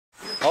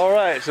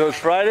Alright, so it's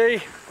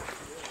Friday,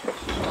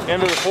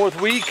 end of the 4th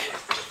week.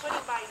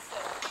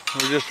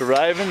 We're just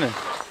arriving and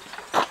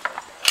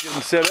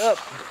getting set up.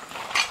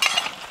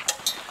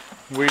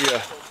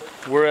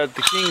 We're at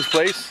the King's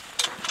place.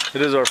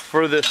 It is our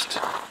furthest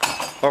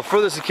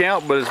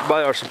account, but it's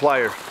by our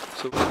supplier.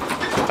 So,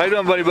 how you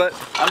doing, buddy butt?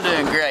 I'm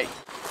doing great.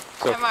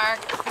 So, Hi, Mark.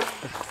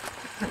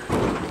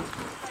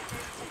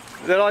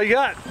 Is that all you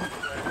got?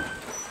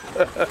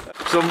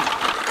 So,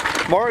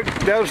 Mark,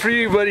 that was for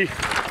you, buddy.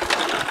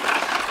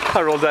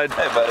 Hi, Roll Tide.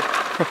 Hey, buddy.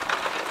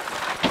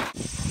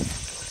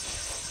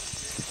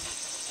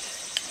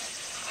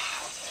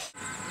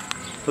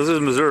 This is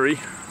Missouri,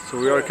 so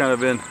we are kind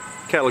of in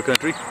cattle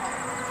country.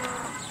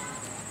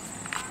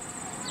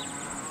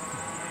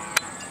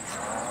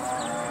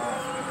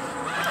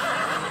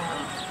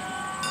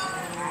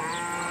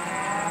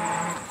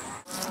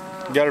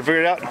 Got her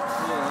figured out?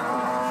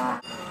 Yeah.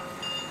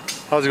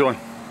 How's it going?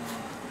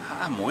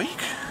 I'm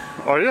weak.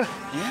 Are you?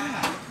 Yeah.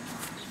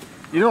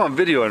 You know I'm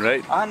videoing,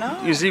 right? I know.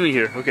 You see me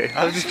here. Okay,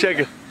 I was just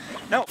checking.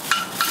 No.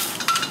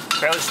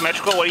 Fairly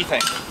symmetrical. What do you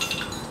think?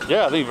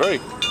 Yeah, I think very.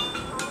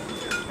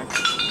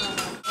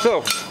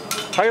 So,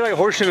 how do you like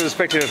horseshoeing as a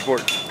spectator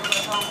sport?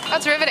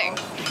 That's riveting.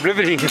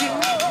 Riveting.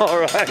 All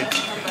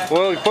right.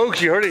 Well,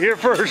 folks, you heard it here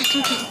first.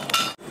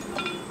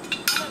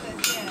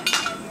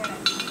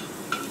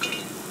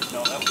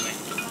 No, that was me.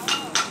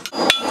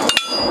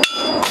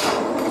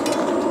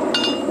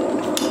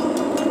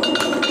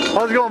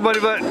 How's it going, buddy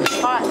butt?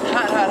 Hot,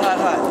 hot, hot, hot,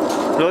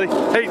 hot. Really?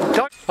 Hey,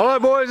 all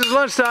right, boys, it's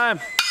lunchtime.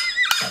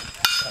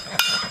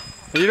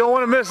 You don't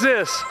want to miss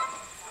this.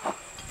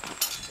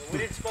 We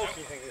didn't smoke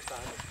anything this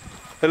time.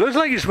 It looks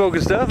like you're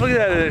smoking stuff. Look at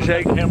that in there,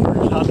 Shake.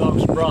 Hamburgers, hot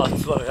dogs,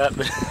 broths, what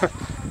happened?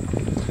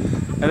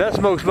 And that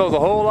smoke smells a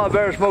whole lot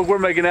better smoke we're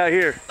making out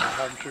here.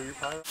 I'm sure you're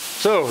probably.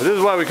 So, this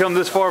is why we come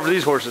this far for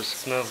these horses.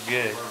 Smells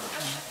good.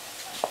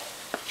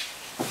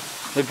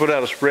 They put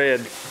out a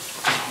spread.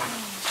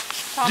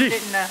 Tom Gee,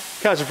 didn't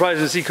kind of surprised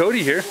to see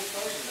Cody here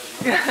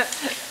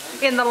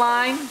in the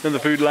line. in the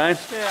food line.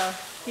 Yeah,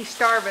 he's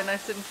starving. I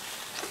said,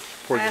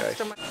 Poor I guy.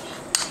 asked him.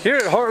 Here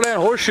at Heartland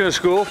Horseshoeing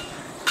School,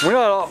 we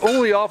not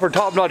only offer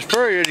top-notch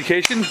farrier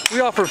education,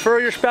 we offer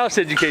farrier spouse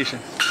education.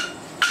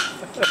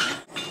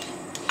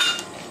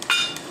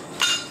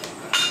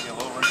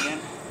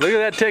 Look at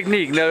that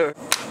technique. Now,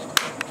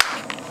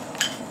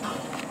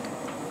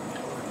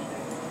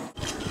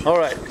 all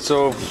right,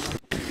 so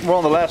we're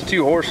on the last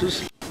 2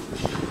 horses,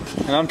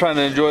 and I'm trying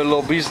to enjoy a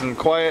little peace and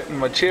quiet in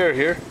my chair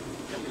here.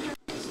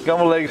 Got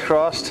my legs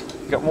crossed,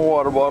 got my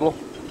water bottle,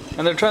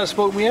 and they're trying to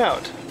smoke me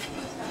out.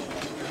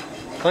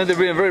 I think they're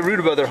being very rude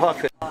about their hot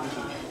pit.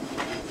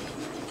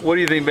 What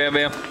do you think, Bam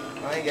Bam? I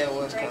think that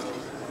was kind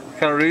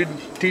Kind of rude?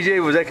 TJ,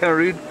 was that kind of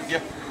rude?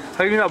 Yeah.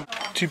 How can you not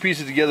put 2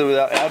 pieces together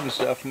without adding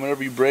stuff? And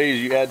whenever you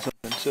braise, you add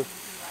something. So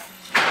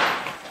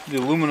the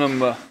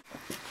aluminum.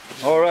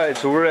 All right,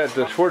 so we're at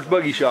the Schwartz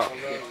Buggy Shop.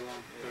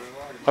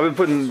 I've been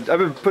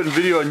putting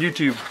video on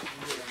YouTube.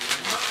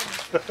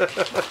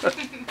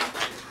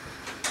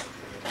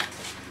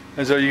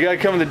 And so you gotta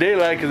come in the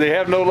daylight because they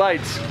have no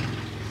lights.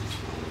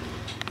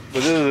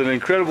 But this is an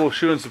incredible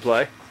shoeing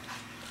supply.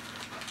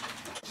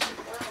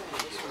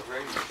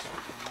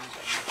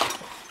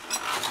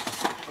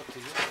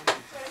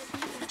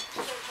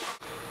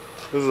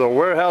 This is a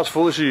warehouse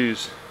full of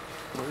shoes.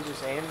 I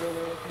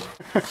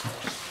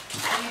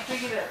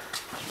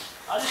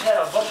just had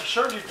a bunch of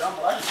surgery done,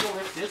 but I just go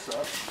lift this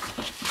up.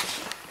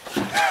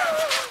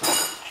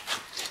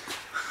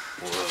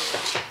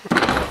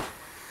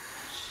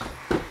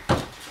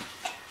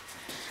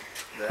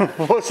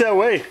 What's that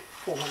weigh?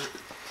 400.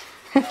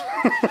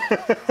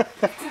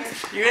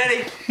 You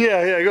ready?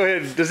 Yeah, go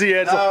ahead. Does he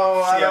add some?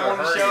 No, I don't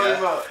want to show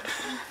him up.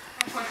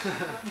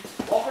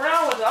 Walk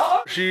around with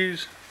all.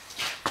 Shoes,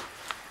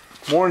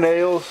 more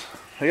nails.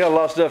 They got a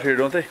lot of stuff here,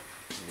 don't they?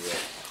 Yeah.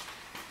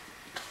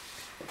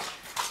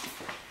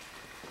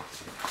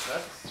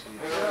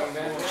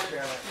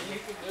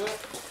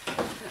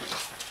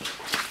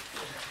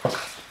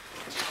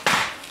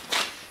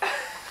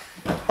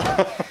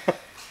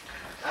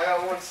 I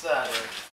got one side.